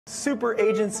Super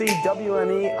Agency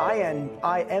WME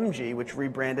IMG, which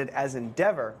rebranded as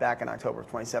Endeavor back in October of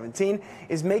 2017,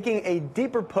 is making a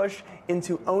deeper push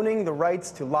into owning the rights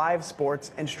to live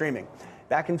sports and streaming.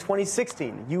 Back in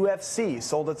 2016, UFC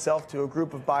sold itself to a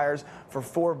group of buyers for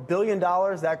 $4 billion.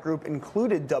 That group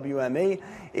included WME.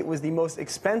 It was the most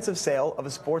expensive sale of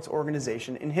a sports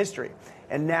organization in history.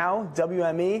 And now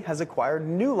WME has acquired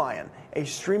NeuLion, a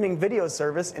streaming video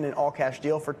service in an all-cash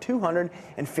deal for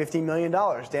 $250 million.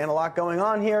 Dan, a lot going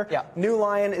on here. Yeah.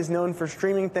 NeuLion is known for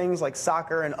streaming things like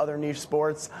soccer and other niche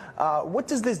sports. What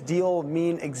does this deal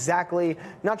mean exactly,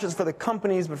 not just for the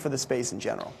companies, but for the space in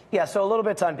general? Yeah, so a little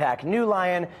bit to unpack.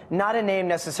 NeuLion, not a name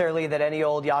necessarily that any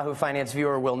old Yahoo Finance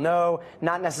viewer will know,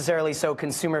 not necessarily so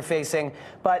consumer-facing,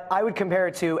 but I would compare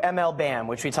it to MLBAM,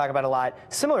 which we talk about a lot.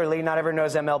 Similarly, not everyone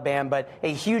knows MLBAM, but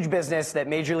a huge business that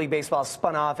Major League Baseball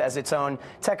spun off as its own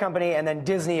tech company, and then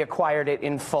Disney acquired it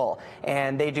in full.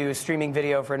 And they do streaming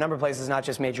video for a number of places, not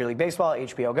just Major League Baseball,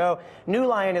 HBO Go.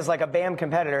 NeuLion is like a BAM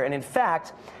competitor, and in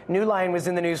fact, NeuLion was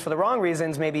in the news for the wrong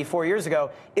reasons maybe 4 years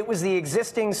ago. It was the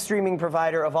existing streaming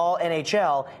provider of all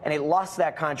NHL, and it lost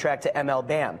that contract to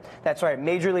MLBAM. That's right,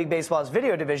 Major League Baseball's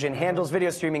video division handles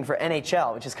video streaming for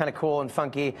NHL, which is kind of cool and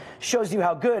funky. Shows you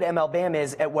how good MLBAM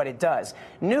is at what it does.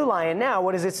 NeuLion now,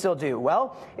 what does it still do?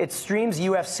 Well, it streams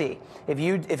UFC. If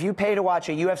you pay to watch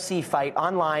a UFC fight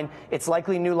online, it's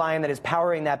likely NeuLion that is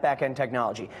powering that back-end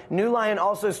technology. NeuLion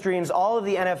also streams all of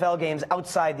the NFL games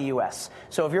outside the U.S.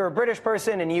 So if you're a British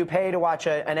person and you pay to watch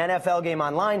an NFL game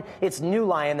online, it's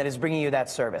NeuLion that is bringing you that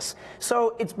service.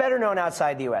 So it's better known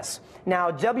outside the U.S.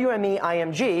 Now, WME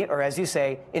IMG, or as you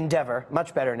say, Endeavor,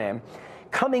 much better name,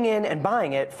 coming in and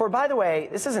buying it for, by the way,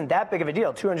 this isn't that big of a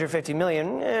deal, $250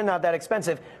 million, not that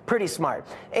expensive, pretty smart.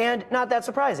 And not that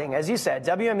surprising. As you said,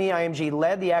 WME IMG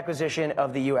led the acquisition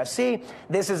of the UFC.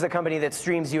 This is the company that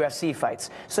streams UFC fights.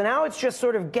 So now it's just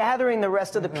sort of gathering the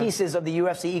rest of the pieces of the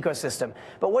UFC ecosystem.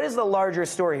 But what is the larger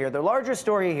story here? The larger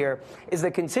story here is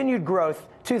the continued growth,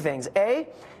 two things.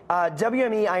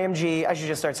 WME IMG, I should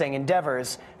just start saying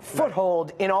Endeavor's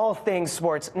foothold in all things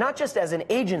sports, not just as an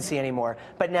agency anymore,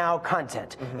 but now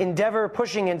content. Endeavor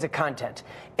pushing into content.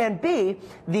 And B,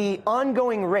 the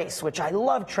ongoing race, which I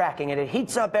love tracking, and it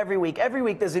heats up every week. Every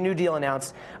week there's a new deal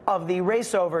announced of the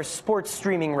race over sports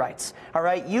streaming rights. All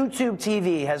right, YouTube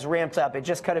TV has ramped up. It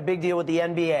just cut a big deal with the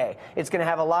NBA. It's going to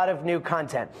have a lot of new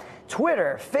content.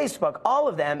 Twitter, Facebook, all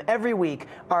of them every week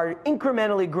are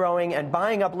incrementally growing and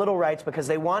buying up little rights because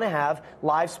they want to have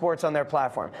live sports on their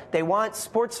platform. They want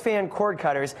sports fan cord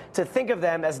cutters to think of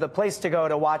them as the place to go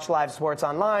to watch live sports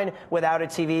online without a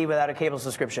TV, without a cable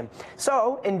subscription.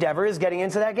 So Endeavor is getting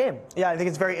into that game. Yeah, I think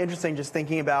it's very interesting just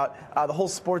thinking about the whole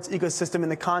sports ecosystem in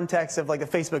the context of like the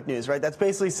Facebook news, right? That's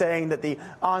basically saying that the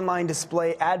online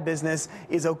display ad business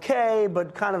is okay,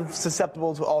 but kind of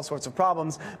susceptible to all sorts of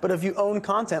problems. But if you own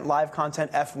content, live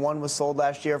content, F1 was sold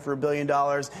last year for $1 billion,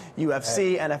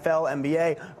 UFC, NFL,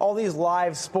 NBA, all these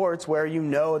live sports where you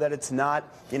know that it's not,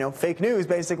 fake news,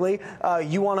 basically.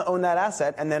 You want to own that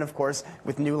asset, and then, of course,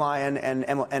 with NeuLion and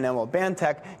MLBAM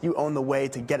tech, you own the way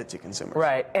to get it to consumers.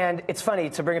 Right, and it's funny,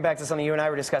 to bring it back to something you and I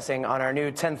were discussing on our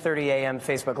new 10:30 a.m.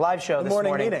 Facebook Live show this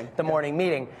morning. The morning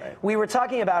meeting. Right. We were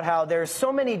talking about how there's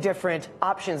so many different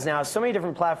options now, so many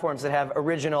different platforms that have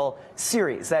original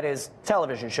series, that is,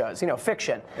 television shows,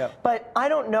 fiction. Yep. But I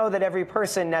don't know that every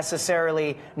person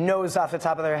necessarily knows off the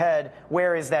top of their head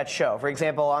where is that show. For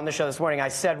example, on the show this morning, I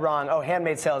said wrong, oh,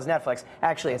 Handmaid's Tale is Netflix.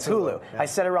 Actually, it's Hulu. Yeah. I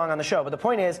said it wrong on the show. But the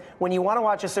point is, when you want to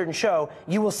watch a certain show,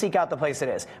 you will seek out the place it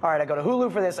is. All right, I go to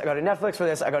Hulu for this, I go to Netflix for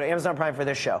this, I go to Amazon Prime for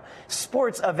this show.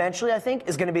 Sports, eventually, I think,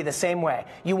 is going to be the same way.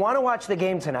 You want to watch the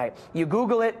game tonight. You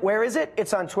Google it. Where is it?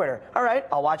 It's on Twitter. All right,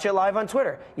 I'll watch it live on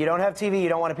Twitter. You don't have TV. You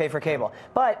don't want to pay for cable.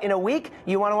 But in a week,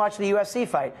 you want to watch the UFC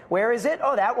fight. Where is it?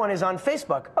 Oh, that one is on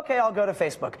Facebook. Okay, I'll go to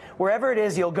Facebook. Wherever it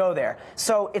is, you'll go there.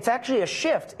 So it's actually a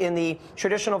shift in the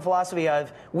traditional philosophy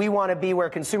of we want to be where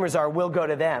consumers are, we'll go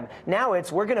to them. Now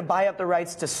it's we're going to buy up the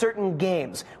rights to certain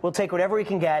games. We'll take whatever we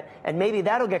can get, and maybe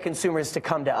that'll get consumers to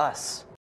come to us.